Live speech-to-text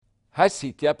Her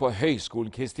sitter jeg på Høgskolen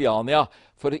Kristiania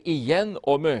for igjen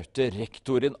å møte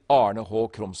rektoren Arne H.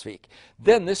 Krumsvik.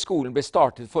 Denne skolen ble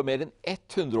startet for mer enn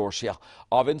 100 år siden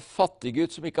av en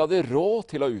fattiggutt som ikke hadde råd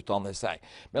til å utdanne seg.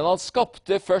 Men han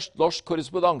skapte først Norsk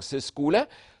korrespondanseskole,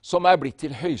 som er blitt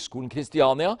til Høgskolen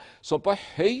Kristiania, som på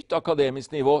høyt akademisk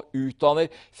nivå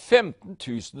utdanner 15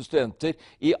 000 studenter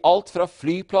i alt fra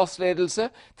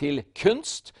flyplassledelse til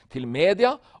kunst, til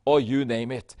media og you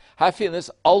name it. Her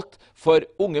finnes alt for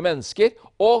unge mennesker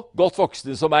og godt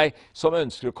voksne som meg, som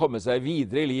ønsker å komme seg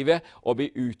videre i livet og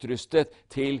bli utrustet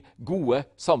til gode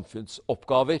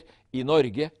samfunnsoppgaver i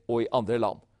Norge og i andre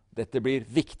land. Dette blir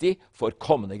viktig for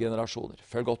kommende generasjoner.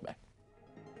 Følg godt med.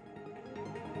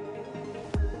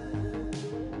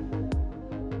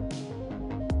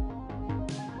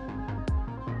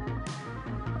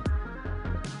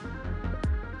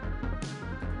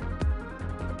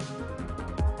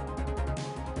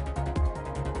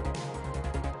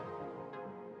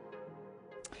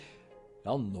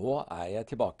 Ja, nå er jeg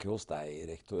tilbake hos deg,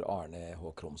 rektor Arne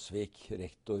H. Krumsvik,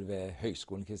 rektor ved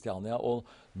Høgskolen Kristiania, og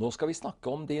nå skal vi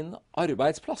snakke om din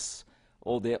arbeidsplass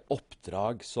og det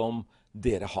oppdrag som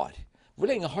dere har.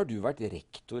 Hvor lenge har du vært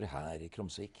rektor her i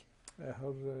Krumsvik? Jeg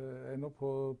er nå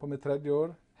på mitt 3.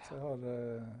 år, så jeg har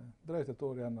drøyt et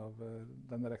år igjen av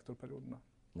denne rektorperioden.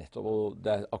 Nettopp, og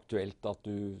det er aktuelt at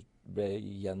du ble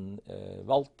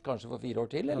gjenvalgt kanskje for 4 år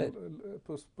til, eller?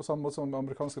 Ja, på samme måte som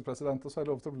amerikanske presidenter, så er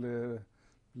det lov til å bli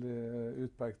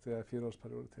utpekt til en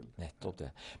 4-årsperiode til. Nettopp det.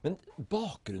 Men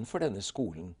bakgrunnen for denne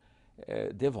skolen,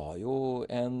 det var jo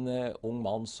en ung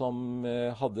mann som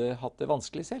hadde hatt det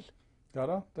vanskelig selv. Ja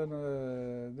da, det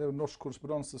er jo Norsk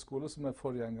korrespondanseskole som er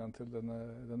forgjengeren til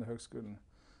denne høgskolen.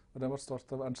 Og den ble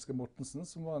startet av Ernst G. Mortensen,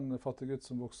 som var en fattig gutt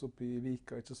som vokste opp i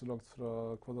Vika, ikke så langt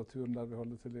fra Kvadraturen der vi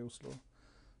holder til i Oslo.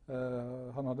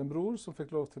 Han hadde en bror som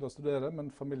fikk lov til å studere,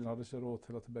 men familien hadde ikke råd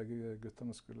til at begge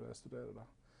guttene skulle studere. Da.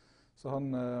 Så han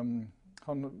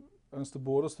ønsket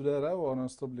både å studere og han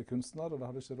ønsket å bli kunstner, og det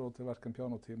hadde ikke råd til hverken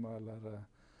pianotimer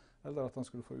eller at han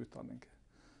skulle få utdanning.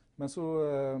 Men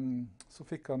så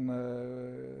fikk han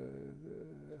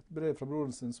et brev fra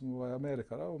broren sin som var i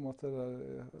Amerika da, om at de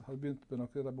hadde begynt med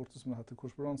noe der borte som heter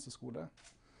korrespondanseskole.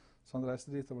 Så han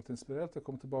reiste dit og ble inspirert og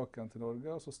kom tilbake igjen til Norge,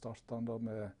 og så startet han da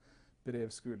med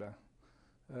brevskole.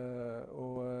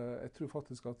 Og jeg tror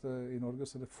faktisk at i Norge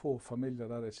så er det få familier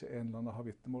der ikke en eller annen har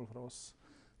vitnemål fra oss.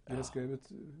 Vi har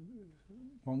skrevet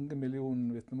mange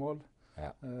millioner vitnemål,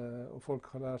 og folk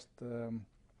har lært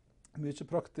mye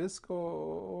praktisk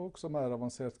og også mer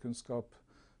avansert kunnskap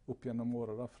opp gjennom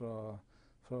året da,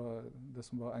 fra det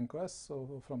som var NKS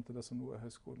og frem til det som nå er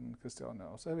Høgskolen Kristiania.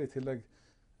 Og så er vi i tillegg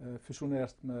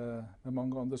fusjonert med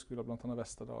mange andre skoler, blant annet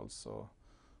Westerdals og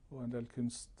en del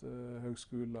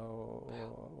kunsthøgskoler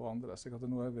og andre. Så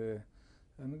nå er vi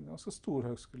en ganske stor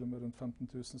høgskole med rundt 15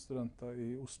 000 studenter i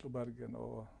Oslo, Bergen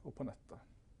og på nettet.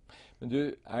 Men du,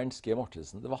 Ernst G.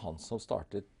 Mortensen, det var han som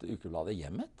startet ukebladet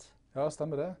Hjemmet? Ja,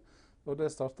 stemmer det. Og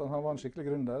det startet, han var en skikkelig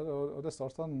gründer, og det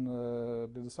startet han,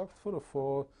 blir det sagt, for å få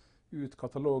ut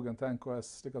katalogen til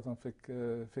NKS, slik at han fikk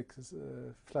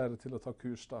flere til å ta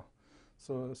kurs da.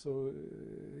 Så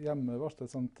Hjemmet ble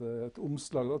et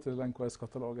omslag da, til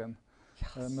NKS-katalogen.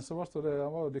 Yes. Men så ble det,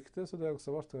 han var jo dyktig, så det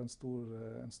også ble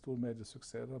en stor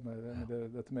mediesuksess da, med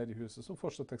dette mediehuset, som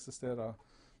fortsatt eksisterer,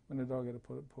 men i dag er det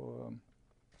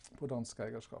på dansk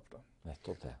eierskap. Da.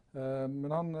 Nettopp det.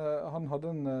 Men han hadde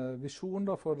en visjon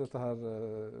da, for dette her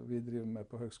vi driver med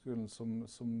på høgskolen,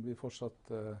 som vi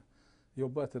fortsatt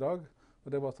jobber etter i dag. Og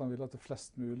det var at han ville at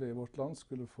flest mulig i vårt land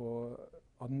skulle få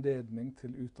anledning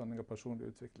til utdanning og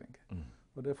personlig utvikling.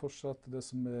 Og det er fortsatt det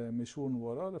som er misjonen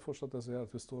vår. Det er fortsatt det som gjør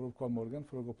at vi står opp hver morgen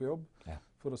for å gå på jobb,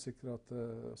 for å sikre at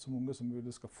så mange som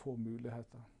mulig skal få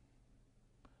muligheter.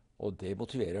 Og det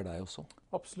motiverer deg også?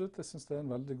 Absolutt. Jeg synes det er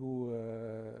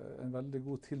en veldig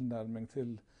god tilnærming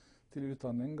til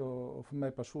utdanning. Og for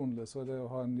meg personlig så er det å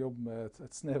ha en jobb med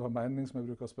et snev av mening, som jeg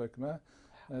bruker å spøke med.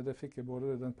 Det fikk jeg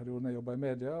både i den perioden jeg jobbet i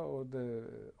media, og det er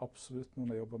absolutt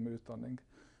når jeg jobber med utdanning.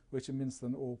 Og ikke minst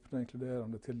den åpne og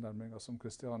inkluderende tilnærmingen som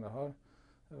Kristiania har.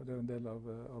 Og det er en del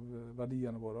av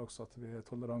verdiene våre også, at vi er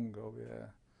tolerante og vi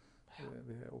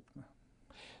er åpne.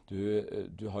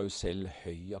 Du har jo selv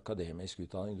høy akademisk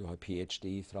utdanning. Du har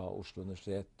PhD fra Oslo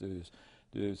universitet.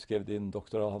 Du skrev din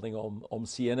doktoravhandling om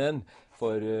CNN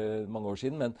for mange år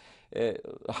siden. Men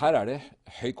her er det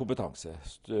høy kompetanse.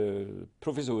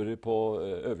 Professorer på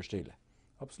øverste hylle.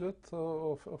 Absolutt,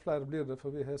 og flere blir det,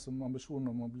 for vi har som ambisjon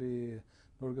om å bli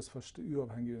Norges første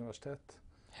uavhengige universitet.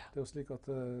 Det er jo slik at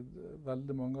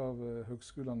veldig mange av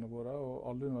høgskolene våre og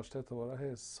alle universitetene våre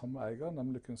har samme eier,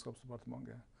 nemlig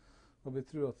Kunnskapsdepartementet. Og vi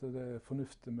tror at det er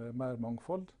fornuftig med mer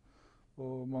mangfold,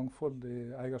 Og mangfoldig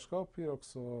eierskap gir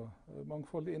også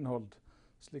mangfoldig innhold.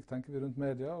 Slik tenker vi rundt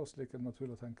media, og slik er det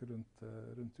naturlig å tenke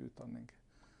rundt utdanning.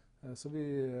 Så vi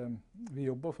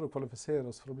jobber for å kvalifisere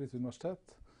oss for å bli til universitet.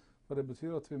 Og det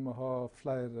betyr at vi må ha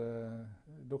flere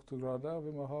doktorgrader, og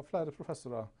vi må ha flere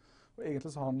professorer. Og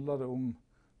egentlig så handler det om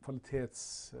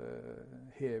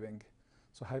kvalitetsheving.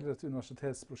 Så hele dette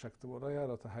universitetsprosjektet vårt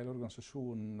gjør at hele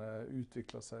organisasjonen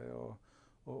utvikler seg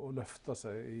og løfter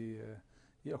seg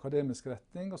i akademisk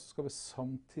retning. Og så skal vi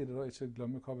samtidig da ikke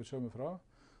glemme hva vi kommer fra.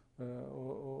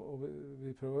 Og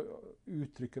vi prøver å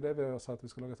uttrykke det ved å si at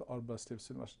vi skal lage et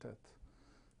arbeidslivsuniversitet.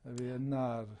 Vi er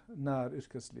nær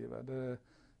yrkeslivet.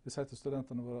 Vi sier til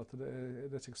studentene våre at det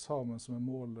er ikke eksamen som er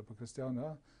målet på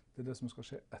Kristiania, det er det som skal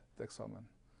skje etter eksamen.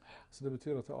 Så det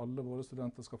betyr at alle våre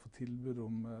studenter skal få tilbud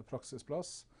om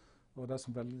praksisplass, og de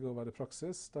som velger å være i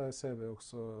praksis, de ser vi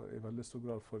også i veldig stor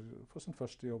grad for sin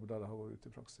første jobb der de har vært ute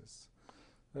i praksis.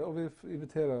 Og vi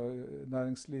inviterer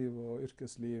næringsliv og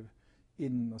yrkesliv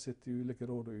inn og sitte i ulike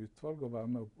råd og utvalg og være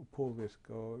med å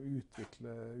påvirke og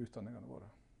utvikle utdanningene våre.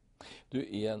 Du,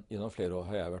 gjennom flere år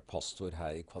har jeg vært pastor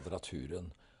her i Kvadraturen.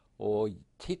 Og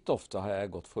titt ofte har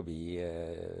jeg gått forbi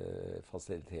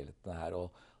fasilitetene her. Og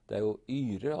det er jo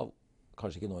yre av,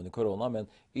 kanskje ikke nå under korona, men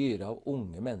yre av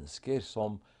unge mennesker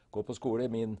som går på skole.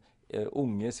 Min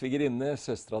unge svigerinne,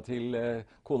 søstera til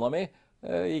kona mi,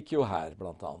 gikk jo her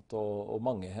blant annet, og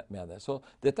mange med det. Så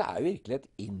dette er jo virkelig et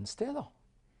innsted, da.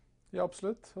 Ja,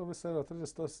 absolutt. Og vi ser at det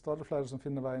er stadig flere som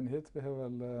finner veien hit. Vi har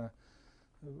vel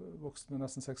vokst med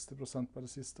nesten 60% på de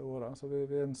siste årene. Så vi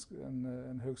er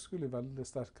en høgskole i veldig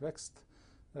sterk vekst.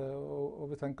 Og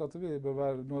vi tenker at vi bør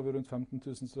være, nå er vi rundt 15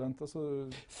 000 studenter. Så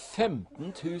 15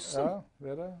 000? Ja, vi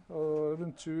er det. Og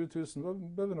rundt 20 000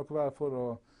 bør vi nok være for å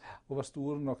være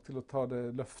store nok til å ta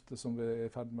det løftet som vi er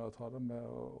i ferd med å ta det med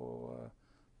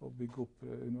å bygge opp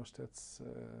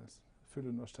full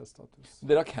universitetsstatus.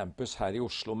 Dere har campus her i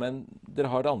Oslo, men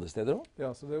dere har det andre steder også?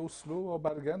 Ja, så det er Oslo og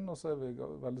Bergen, og så er vi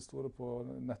veldig store på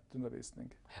nettundervisning.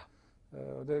 Ja.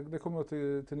 Det kom jo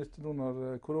til nytte nå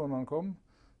når koronaen kom,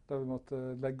 der vi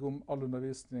måtte legge om all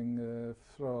undervisning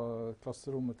fra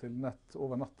klasserommet til nett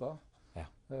over natta. Ja.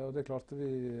 Og det klarte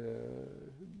vi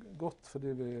godt,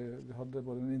 fordi vi hadde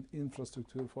både en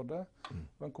infrastruktur for det,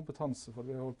 og en kompetanse for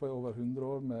det. Vi har holdt på i over 100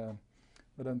 år med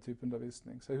den type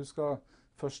undervisning. Så jeg husker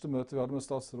første møte vi hadde med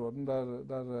statsråden,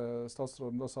 der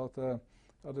statsråden da sa at ja,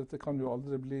 dette kan jo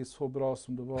aldri bli så bra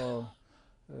som det var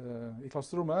i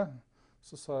klasserommet.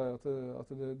 Så sa jeg at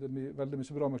det er veldig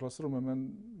mye bra med klasserommet, men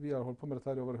vi har holdt på med dette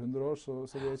her i over 100 år, så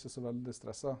vi er ikke så veldig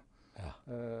stresset. Ja.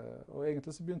 Og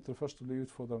egentlig så begynte det først å bli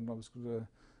utfordrende når vi skulle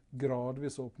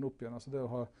gradvis åpne opp igjen. Altså det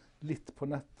å ha litt på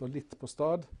nett og litt på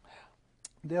stad,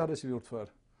 det hadde ikke vi gjort før.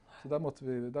 Så der måtte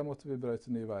vi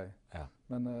brøyte ny vei. Ja.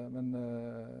 Men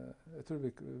jeg tror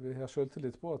vi har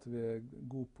selvtillit på at vi er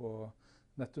gode på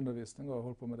nettundervisning og har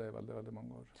holdt på med det i veldig, veldig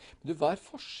mange år. Men du, hva er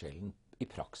forskjellen i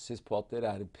praksis på at dere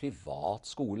er en privat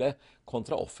skole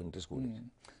kontra offentlige skoler?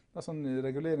 Det er sånn,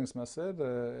 reguleringsmessig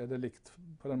er det likt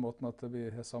på den måten at vi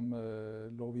har samme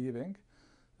lovgivning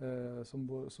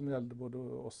som gjelder både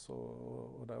oss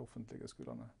og de offentlige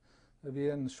skolene. Vi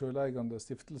er en selveiende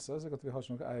stiftelse, så vi har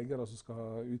ikke noen eiere som skal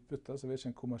ha utbytte, så vi er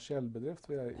ikke en kommersiell bedrift,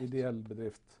 vi er en ideell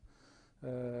bedrift.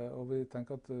 Og vi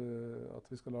tenker at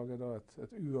vi skal lage da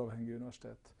et uavhengig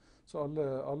universitet. Så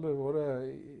alle våre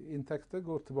inntekter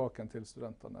går tilbake til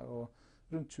studentene, og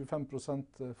rundt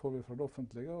 25% får vi fra det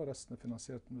offentlige, og resten er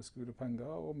finansiert med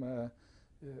skolepenger og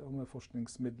med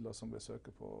forskningsmidler som vi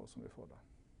søker på, og som vi får da.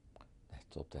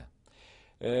 Nettopp det.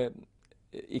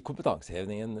 I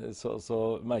kompetansehevningen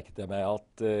så merket jeg meg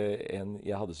at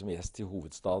jeg hadde som gjest i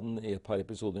hovedstaden i et par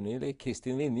episoder nylig,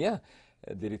 Kristin Vinje,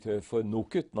 direktør for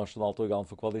NOKUT, Nasjonalt organ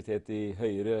for kvalitet i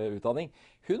høyere utdanning.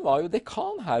 Hun var jo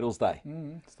dekan her hos deg.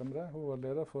 Stemmer det. Hun var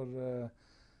leder for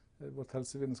vårt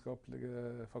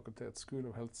helsevitenskapelige fakultet, School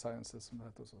of Health Sciences, som det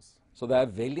heter hos oss. Så det er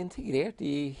vel integrert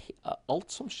i alt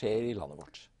som skjer i landet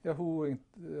vårt? Ja, hun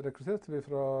rekrutterte vi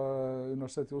fra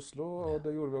Universitetet i Oslo, og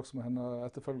det gjorde vi også med henne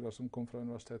etterfølger som kom fra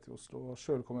Universitetet i Oslo. Og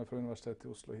selv kom jeg fra Universitetet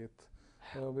i Oslo hit.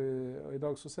 Og i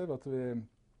dag så ser vi at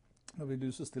når vi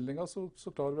lyser stillinger, så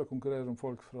klarer vi å konkurrere om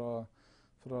folk fra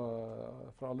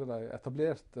alle de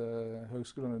etablerte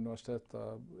høgskolene og universitetene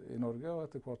i Norge, og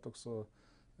etter hvert også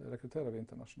rekrutterer vi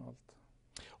internasjonalt.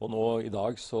 Og nå i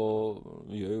dag så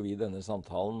gjør jo vi denne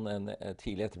samtalen en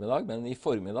tidlig ettermiddag, men i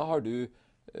formiddag har du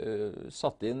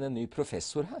satt inn en ny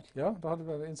professor her. Ja, da hadde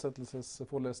vi en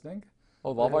innsettelsesforelesning.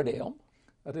 Og hva var det om?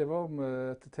 Det var om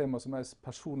et tema som jeg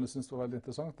personlig synes var veldig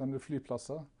interessant, nemlig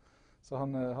flyplasser. Så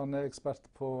han er ekspert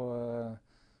på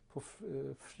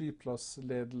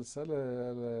flyplassledelse,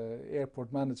 eller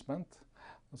airport management.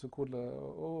 Altså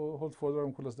og holdt foredrag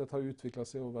om hvordan dette har utviklet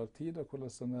seg over tid, og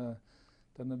hvordan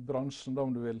denne bransjen, da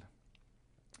om du vil,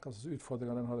 hva slags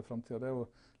utfordringer den har i fremtiden. Det er jo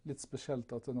litt spesielt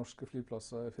at norske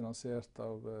flyplasser er finansiert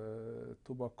av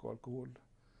tobakk og alkohol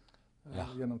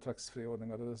gjennom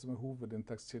taxfree-ordninger. Det er det som er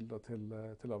hovedinntektskilder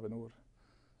til Avinor.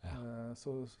 Ja.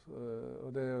 Og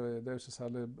det er jo ikke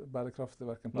særlig bærekraftig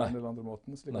hverken på den eller andre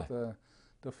måten, slik at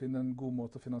det å finne en god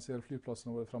måte å finansiere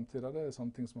flyplassene våre i fremtiden, det er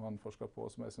sånne ting som han forsker på,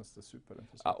 og som jeg synes er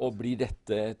superinteressant. Ja, og blir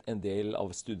dette en del av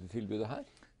studietilbudet her?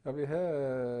 Ja, vi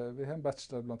har en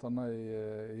bachelor blant annet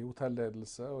i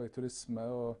hotellledelse og i turisme,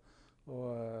 og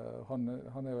han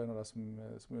er jo en av de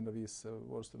som underviser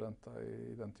våre studenter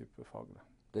i den type fag.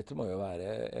 Dette må jo være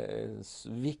en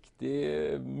viktig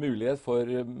mulighet for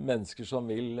mennesker som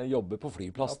vil jobbe på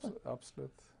flyplassene.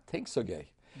 Absolutt. Tenk så gøy.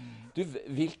 Du,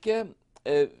 hvilke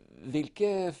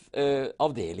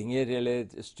avdelinger eller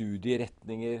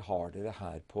studieretninger har dere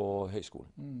her på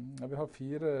høyskolen? Ja, vi har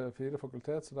fire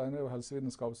fakultet, så det ene er jo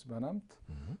helsevitenskap som jeg har nevnt.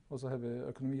 Og så har vi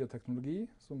økonomi og teknologi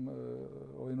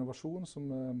og innovasjon som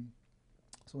er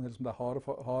liksom de harde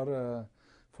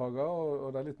fagene,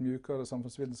 og de litt mjukere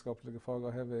samfunnsvitenskapelige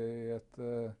fagene har vi i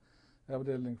en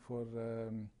avdeling for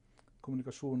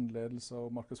kommunikasjon, ledelse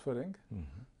og markedsføring.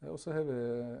 Og så har vi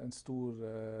en stor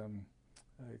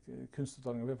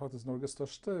kunstutdanning. Vi har faktisk Norges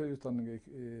største utdanning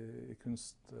i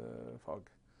kunstfag.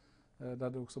 Der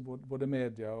det også både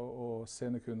media og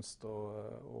scenekunst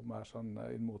og mer sånn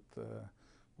inn mot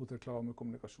reklame- og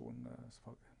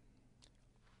kommunikasjonsfag.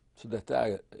 Så dette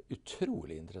er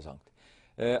utrolig interessant.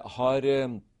 Har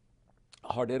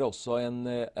dere også en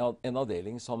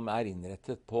avdeling som er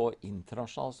innrettet på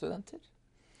internasjonale studenter?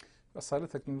 Ja, særlig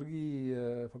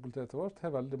teknologifakultetet vårt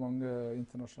har veldig mange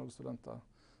internasjonale studenter.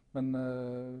 Men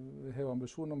vi har jo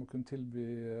ambisjoner om å kunne tilby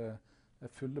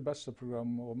fulle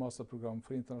bachelorprogram og masterprogram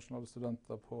for internasjonale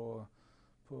studenter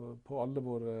på alle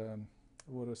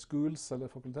våre schools eller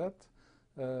fakultet.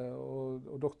 Og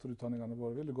doktorutdanningene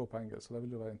våre vil jo gå på engelsk, så de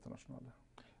vil jo være internasjonale.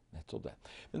 Nettopp det.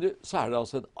 Men du, så er det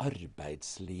altså et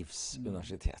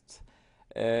arbeidslivsuniversitet.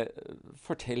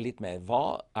 Fortell litt mer.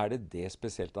 Hva er det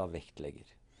spesielt da vektlegger?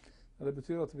 Ja, det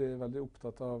betyr at vi er veldig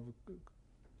opptatt av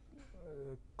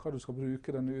hva du skal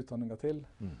bruke denne utdanningen til,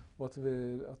 og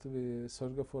at vi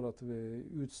sørger for at vi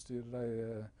utstyrer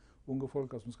de unge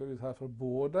folka som skal ut herfra,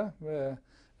 både med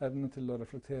evne til å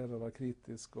reflektere og være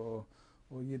kritisk og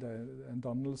gi dem en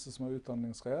dannelse som en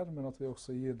utdanning skal gjøre, men at vi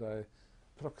også gir dem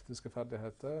praktiske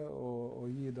ferdigheter og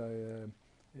gir dem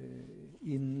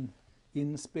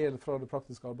innspill fra det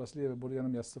praktiske arbeidslivet, både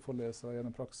gjennom gjesteforelesere,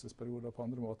 gjennom praksisperioder og på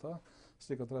andre måter,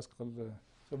 slik at de skal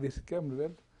virke, om du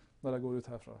vil, når de går ut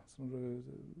herfra. Så når du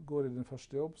går i din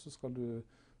første jobb, så skal du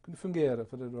kunne fungere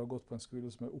fordi du har gått på en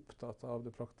skole som er opptatt av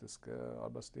det praktiske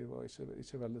arbeidslivet, og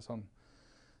ikke veldig sånn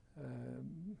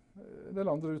en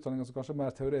del andre utdanninger som kanskje er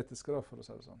mer teoretiske, da, for å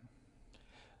si det sånn.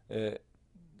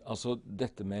 Altså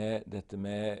dette med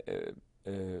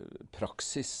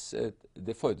praksis,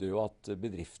 det fordrer jo at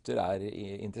bedrifter er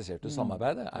interessert i å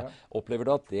samarbeide. Opplever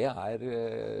du at det er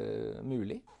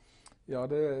mulig? Ja,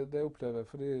 det opplever jeg,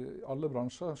 fordi alle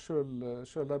bransjer, selv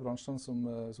de bransjene som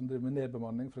driver med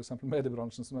nedbemanning, for eksempel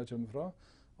mediebransjen som jeg kommer fra,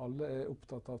 alle er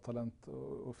opptatt av talent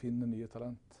og finne nye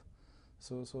talent.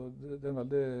 Så det er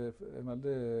en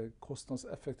veldig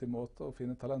kostnadseffektiv måte å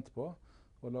finne talent på,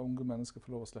 og la unge mennesker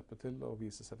få lov å slippe til og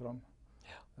vise seg fram.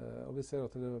 Og vi ser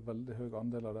at det er en veldig høy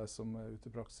andel av de som er ute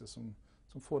i praksis, som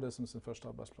får det som sin første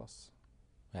arbeidsplass.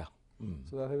 Ja.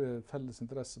 Så der har vi felles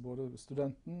interesse, både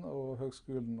studenten og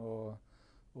høgskolen og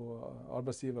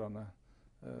arbeidsgiverne.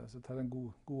 Så det er en god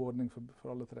ordning for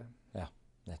alle tre. Ja,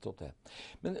 nettopp det.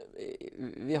 Men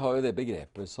vi har jo det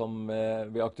begrepet som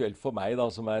blir aktuelt for meg, da,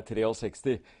 som er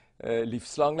 63,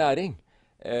 livslang læring.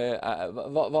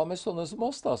 Hva med sånne som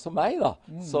oss, da, som meg, da,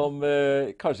 som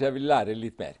kanskje jeg vil lære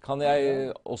litt mer? Kan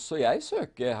også jeg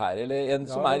søke her, eller en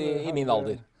som er i min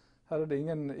alder? Her er det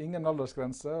ingen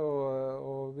aldersgrense,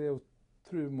 og vi er jo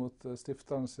tro mot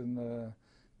stifteren sin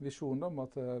visjon om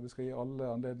at vi skal gi alle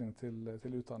anledning til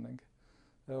utdanning.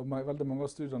 Og veldig mange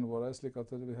av studiene våre er slik at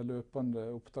vi har løpende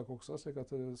opptak også, slik at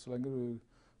så lenge du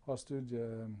har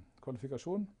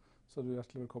studiekvalifikasjon, så er du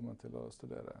hjertelig velkommen til å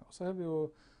studere. Og så har vi jo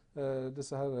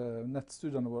disse her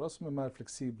nettstudiene våre som er mer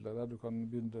fleksible, der du kan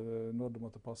begynne når det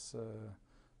måtte passe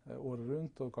året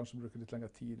rundt, og kanskje bruke litt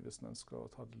lengre tid hvis du ønsker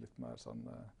å ta det litt mer sånn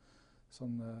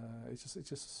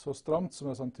ikke så stramt som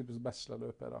en sånn typisk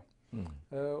bachelorløp er da.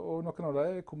 Og noen av dem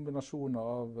er kombinasjoner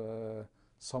av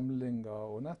samlinger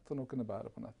og nett, og noen er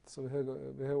bare på nett. Så vi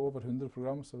har over 100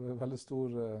 program, så vi har veldig stor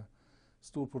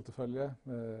portefølje,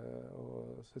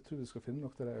 så jeg tror vi skal finne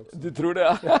nok til det også. Du tror det,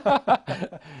 ja?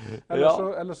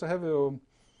 Ellers så har vi jo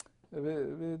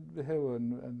Vi har jo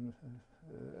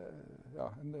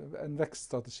en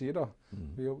vekststrategi, da.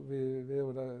 Vi er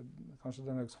jo kanskje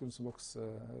den høgskolen som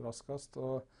vokser raskest.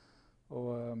 Og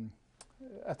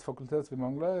et fakultet vi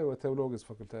mangler, er jo et teologisk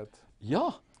fakultet. Ja,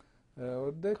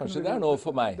 kanskje det er noe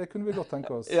for meg. Det kunne vi godt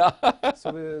tenke oss. Ja.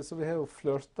 Så vi har jo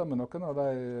flørtet med noen av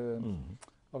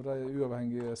de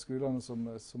uavhengige skolene som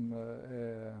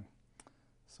er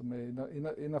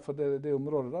innenfor det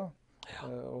området, da.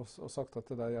 Og sagt at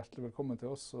de er hjertelig velkommen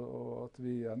til oss, og at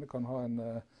vi gjerne kan ha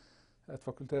et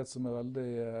fakultet som er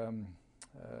veldig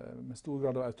med stor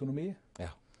grad av autonomi. Ja.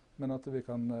 Men at vi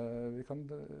kan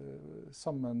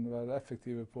sammen være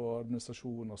effektive på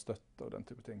administrasjon og støtte og den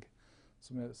type ting.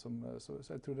 Så jeg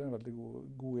tror det er en veldig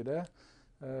god idé.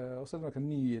 Og så er det noen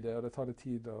ny idé, og det tar litt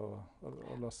tid å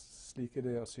la slike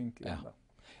ideer synke inn. Ja.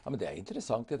 Ja, men det er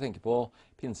interessant. Jeg tenker på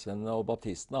Pinsevennene og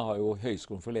baptistene har jo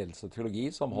Høgskolen for ledelse og teologi,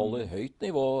 som holder høyt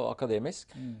nivå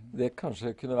akademisk. Det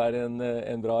kanskje kunne være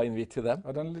en bra invitt til dem?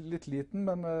 Ja, den er litt liten,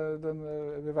 men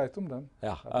vi vet om den.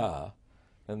 Ja,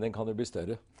 men den kan jo bli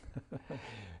større.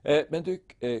 Men du,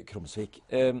 Krumsvik,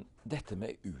 dette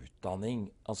med utdanning,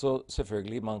 altså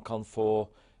selvfølgelig man kan få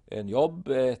en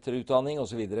jobb etter utdanning og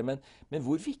så videre, men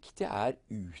hvor viktig er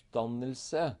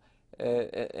utdannelse?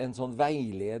 En sånn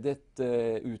veiledet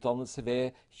utdannelse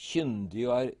ved kyndige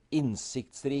og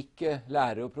innsiktsrike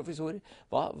lærere og professorer.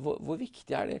 Hvor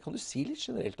viktig er det? Kan du si litt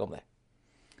generelt om det?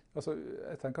 Altså,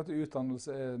 jeg tenker at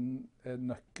utdannelse er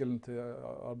nøkkelen til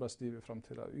arbeidslivet i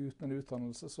fremtiden. Uten en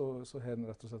utdannelse så har en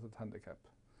rett og slett et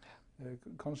handicap.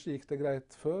 Kanskje gikk det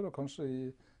greit før, og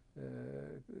kanskje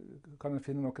kan en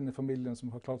finne noen i familien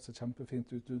som har klart seg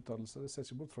kjempefint uten utdannelse. Jeg ser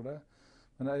ikke bort fra det.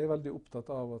 Men jeg er veldig opptatt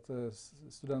av at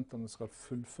studentene skal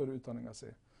fullføre utdanningen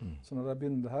sin. Så når de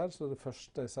begynner her, så er det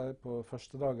første jeg sier på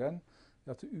første dagen,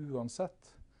 at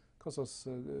uansett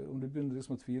om du begynner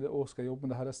liksom å tvile, skal jeg jobbe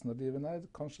med dette resten av livet? Nei,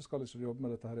 kanskje skal jeg ikke jobbe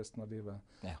med dette resten av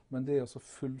livet. Ja. Men det å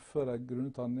fullføre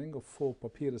grunnutdanning og få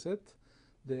papiret sitt,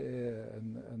 det er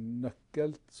en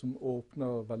nøkkel som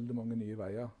åpner veldig mange nye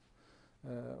veier.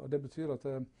 Og det betyr at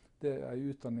det en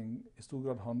utdanning i stor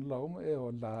grad handler om, er å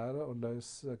lære å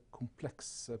løse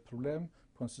komplekse problem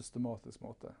på en systematisk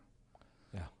måte.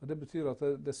 Ja. Og det betyr at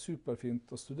det er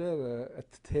superfint å studere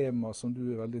et tema som du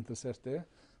er veldig interessert i,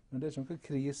 men det er ikke noen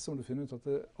krise om du finner ut at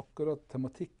akkurat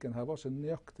tematikken her var ikke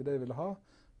nøyaktig det jeg ville ha.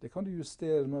 Det kan du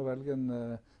justere med å velge en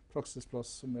praksisplass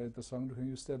som er interessant. Du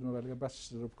kan justere med å velge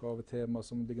bacheloroppgave-tema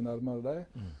som ligger nærmere deg.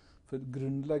 For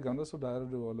grunnleggende så lærer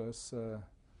du å løse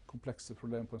komplekse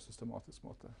problem på en systematisk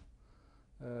måte.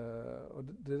 Og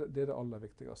det er det aller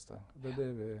viktigste. Det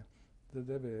er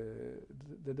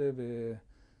det vi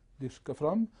dyrker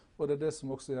fram, og det er det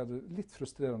som også gjør det litt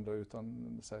frustrerende å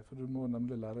utdanne seg, for du må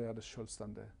nemlig lære å gjøre det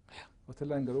selvstendig. Ja. Og til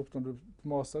lenger opp når du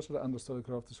på master, så er det enda større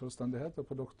krav til selvstendighet, og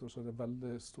på doktor så er det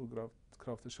veldig stor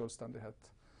krav til selvstendighet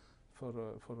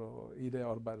i det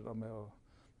arbeidet da,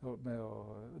 med å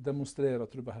demonstrere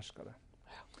at du behersker det.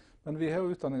 Ja. Men vi har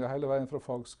jo utdanninger hele veien fra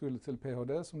fagskole til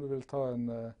PhD, som du vil ta en...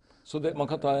 Så man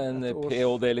kan ta en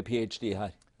PhD eller PhD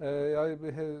her? Ja,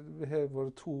 vi har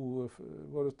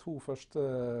våre to første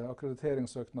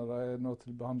akkrediteringssøknader nå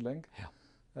til behandling. Ja.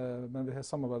 Men vi har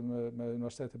samarbeid med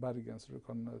Universitetet i Bergen, så du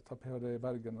kan ta PhD i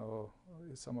Bergen og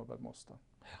i samarbeid med oss. Da.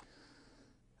 Ja.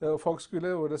 Og fagskole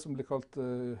er jo det som blir kalt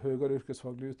høyere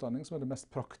yrkesfaglig utdanning, som er det mest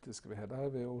praktiske vi har. Det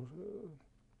har vi jo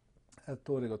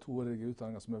ettårige og toårige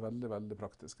utdanninger som er veldig, veldig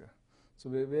praktiske. Så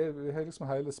vi har liksom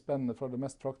hele spennet fra det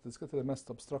mest praktiske til det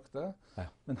mest abstrakte. Ja.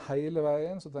 Men hele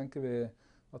veien så tenker vi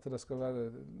at det skal være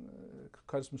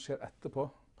hva er det som skjer etterpå.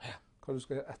 Ja. Hva du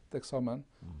skal gjøre etter eksamen.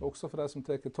 Og også for de som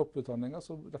tar topputdanninger,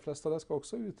 så de fleste av dem skal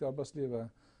også ut i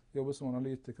arbeidslivet, jobbe som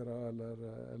analytikere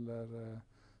eller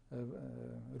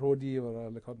rådgivere,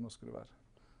 eller hva det nå skulle være.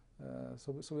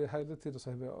 Så vi hele tiden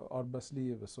så har vi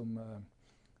arbeidslivet som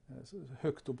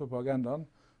høyt oppe på agendaen,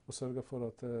 og sørger for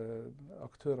at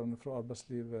aktørene fra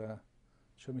arbeidslivet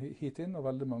kommer hit inn, og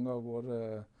veldig mange av våre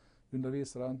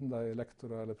undervisere, enten de er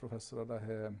lektorer eller professorer, de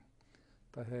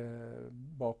har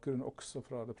bakgrunn også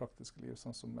fra det praktiske liv,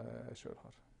 sånn som jeg selv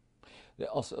har.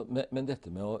 Men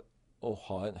dette med å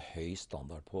ha en høy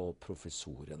standard på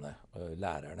professorene,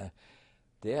 lærerne,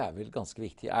 det er vel ganske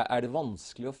viktig. Er det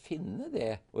vanskelig å finne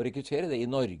det, og rekruttere det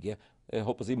i Norge? Jeg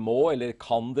håper å si eller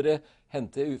kan dere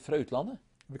hente fra utlandet?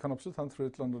 Vi kan absolutt hente fra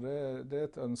utlandet, og det er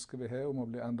et ønske vi har om å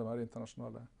bli enda mer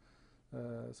internasjonale.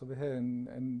 Så vi har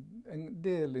en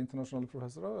del internasjonale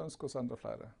professorer og ønsker oss enda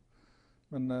flere.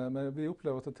 Men vi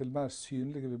opplever at til mer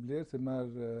synlige vi blir, til mer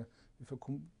vi får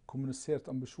kommunisert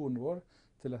ambisjonen vår,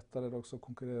 til lettere er det også å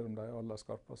konkurrere om de aller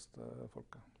skarpeste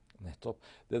folka. Nettopp.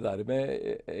 Det der med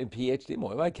en PhD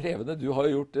må jo være krevende. Du har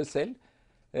jo gjort det selv.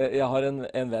 Jeg har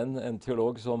en venn, en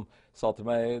teolog, som sa til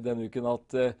meg denne uken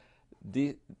at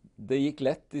det gikk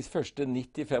lett de første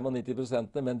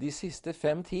 90-95%, men de siste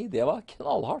 5-10, det var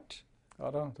knallhardt.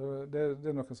 Ja da, det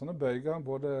er noen sånne bøyger.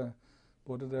 Både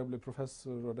det å bli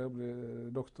professor og det å bli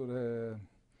doktor,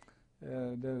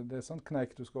 det er sånn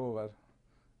kneik du skal over.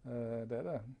 Det er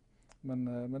det. Men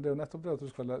det er jo nettopp det at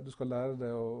du skal lære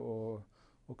deg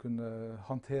å kunne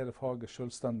håndtere faget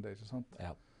selvstendig, ikke sant?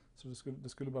 Ja. Så det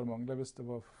skulle bare mangle hvis det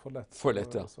var for lett. For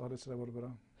lett, ja. Så hadde ikke det vært bra.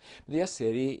 Men jeg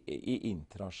ser i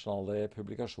internasjonale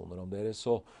publikasjoner om dere,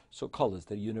 så kalles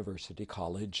det University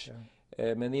College.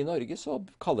 Ja. Men i Norge så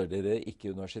kaller dere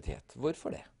ikke universitet.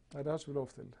 Hvorfor det? Nei, det har ikke vi lov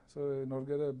til. Så i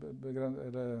Norge er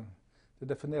det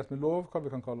definert med lov hva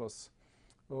vi kan kalle oss.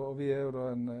 Og vi er jo da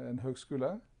en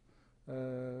høgskole.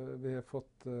 Vi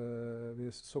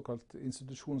er såkalt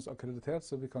institusjonsakkreditert,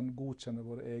 så vi kan godkjenne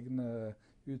våre egne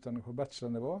utdanninger på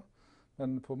bachelornivå.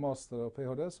 Men på master og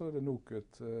PhD så er det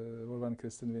NOKUT, vår venn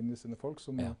Kristin Vinje sine folk,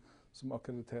 som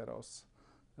akkrediterer oss.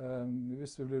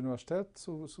 Hvis vi blir universitet,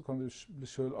 så kan vi bli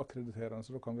selvakkrediterende.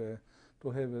 Så da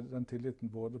har vi den tilliten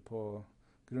både på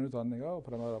grunnutdanninga og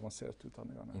på de mer avanserte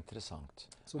utdanningene. Interessant.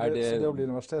 Så det å bli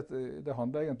universitet, det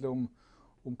handler egentlig om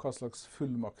hva slags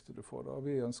fullmakt du får. Da.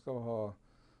 Vi ønsker å ha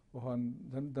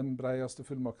den bredeste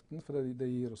fullmakten, for det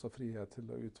gir oss frihet til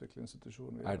å utvikle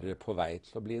institusjonen. Er dere på vei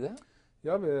til å bli det?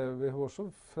 Ja, vi har vært så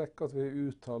frekke at vi har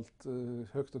uttalt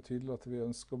høyt og tydelig at vi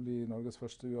ønsker å bli Norges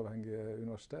første uavhengige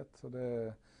universitet. Så det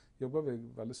jobber vi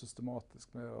veldig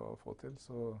systematisk med å få til.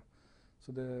 Så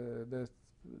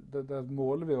der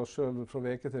måler vi oss selv fra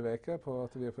veke til veke på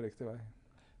at vi er på riktig vei.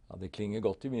 Ja, det klinger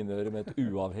godt i mine ører med et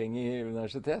uavhengig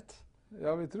universitet.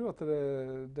 Ja, vi tror at det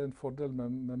er en fordel med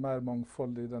mer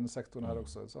mangfold i denne sektoren her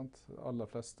også. Sant? Aller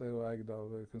fleste er jo eid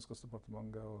av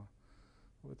Kunnskapsdepartementet, og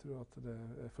vi tror at det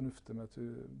er fornuftig med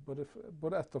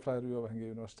både ett og flere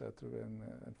uavhengige universitet, tror vi er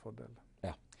en fordel.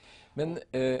 Ja, men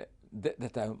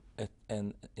dette er jo en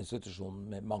institusjon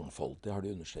med mangfold, det har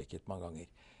du understreket mange ganger.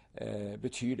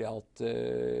 Betyr det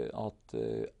at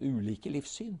ulike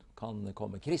livssyn kan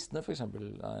komme? Kristne for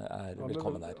eksempel er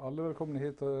velkommen her. Alle er velkomne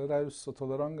hit, og raus og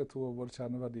tolerante er to av våre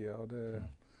kjerneverdier, og det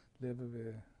lever vi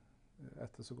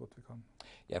etter så godt vi kan.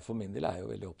 Jeg for min del er jo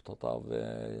veldig opptatt av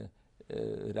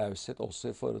raushet også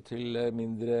i forhold til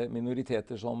mindre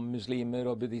minoriteter som muslimer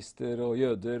og buddhister og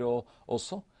jøder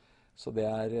også. Så det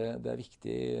er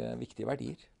viktige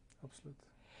verdier. Absolutt.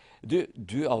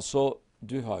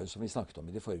 Du har jo, som vi snakket om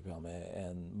i det forrige programmet,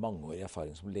 en mangeårig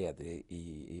erfaring som leder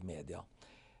i media.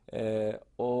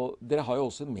 Og dere har jo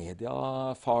også en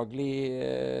mediafaglig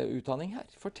utdanning her.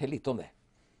 Fortell litt om det.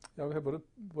 Ja, vi har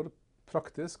både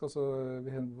praktisk, altså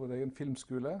vi har vår egen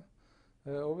filmskole,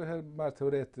 og vi har mer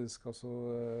teoretisk, altså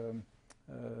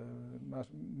mer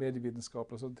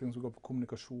medievitenskap, altså ting som går på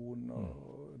kommunikasjon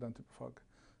og den type fag.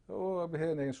 Og vi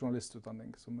har en egen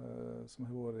journalistutdanning som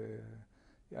har vært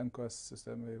i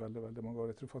NKS-systemet i veldig, veldig mange år.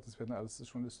 Jeg tror faktisk vi er den eldste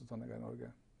journalistutdanningen i Norge.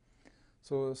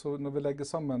 Så når vi legger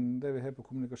sammen det vi har på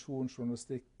kommunikasjon,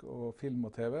 journalistikk og film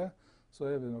og TV, så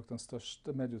er vi nok den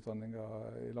største medieutdanningen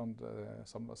i landet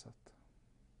samlet sett.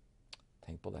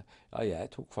 Tenk på det. Ja,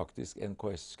 jeg tok faktisk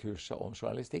NKS-kurset om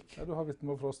journalistikk. Ja, du har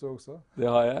vitnemål fra oss du også. Det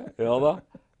har jeg, ja da.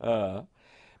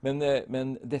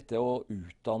 Men dette å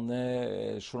utdanne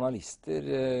journalister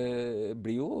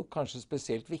blir jo kanskje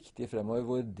spesielt viktig fremover,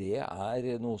 hvor det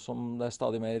er noe som det er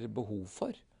stadig mer behov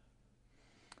for.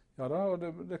 Ja da, og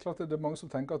det er klart det er mange som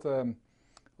tenker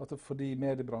at fordi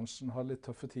mediebransjen har litt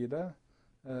tøffe tider,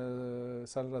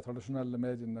 selv de tradisjonelle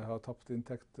mediene har tapt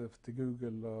inntekter til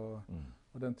Google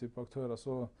og den type aktører,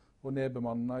 og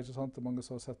nedbemannet, ikke sant? Det er mange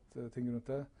som har sett ting rundt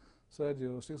det. Så er det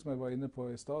jo slik som jeg var inne på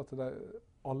i stad, at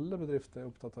alle bedrifter er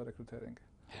opptatt av rekruttering.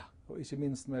 Ja. Og ikke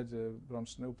minst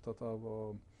mediebransjen er opptatt av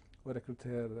å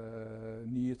rekruttere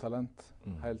nye talent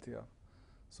hele tiden.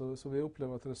 Så vi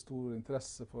opplever at det er stor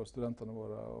interesse for studentene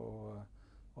våre,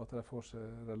 og at de får seg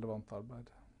relevant arbeid.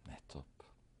 Nettopp.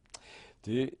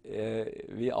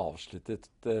 Vi avsluttet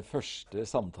første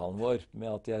samtalen vår med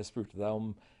at jeg spurte deg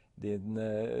om din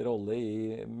rolle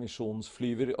i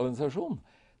misjonsflyverorganisasjon.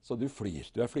 Så du er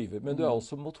flyver, men du er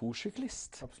også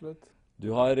motorsyklist. Absolutt. Du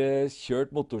har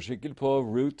kjørt motorsykkel på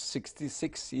Route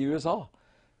 66 i USA.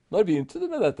 Når begynte du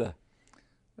med dette?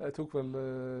 Jeg tok vel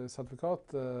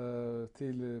sertifikat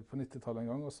tidlig på 90-tallet en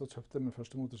gang, og så kjøpte jeg min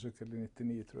første motorsykkel i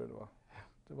 99, tror jeg det var.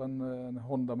 Det var en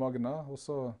Honda Magna, og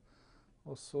så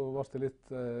ble jeg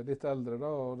litt eldre da,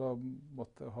 og da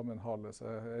måtte jeg ha med en Harley, så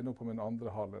jeg er nå på min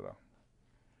andre Harley da.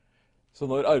 Så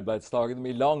når arbeidsdagen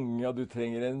blir lang, og du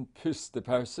trenger en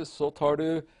pustepause, så tar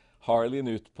du Harleyen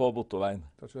ut på motorveien.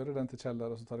 Da kjører den til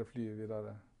Kjeller, og så tar jeg flyet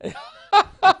videre.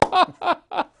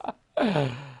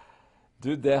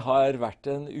 Du, det har vært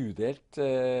en udelt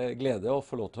glede å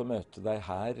få lov til å møte deg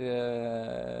her,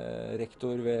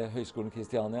 rektor ved Høgskolen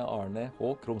Kristiania, Arne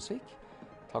H. Krumsvik.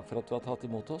 Takk for at du har tatt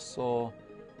imot oss, og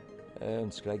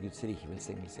ønsker deg Guds rike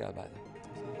velsignelse i arbeidet.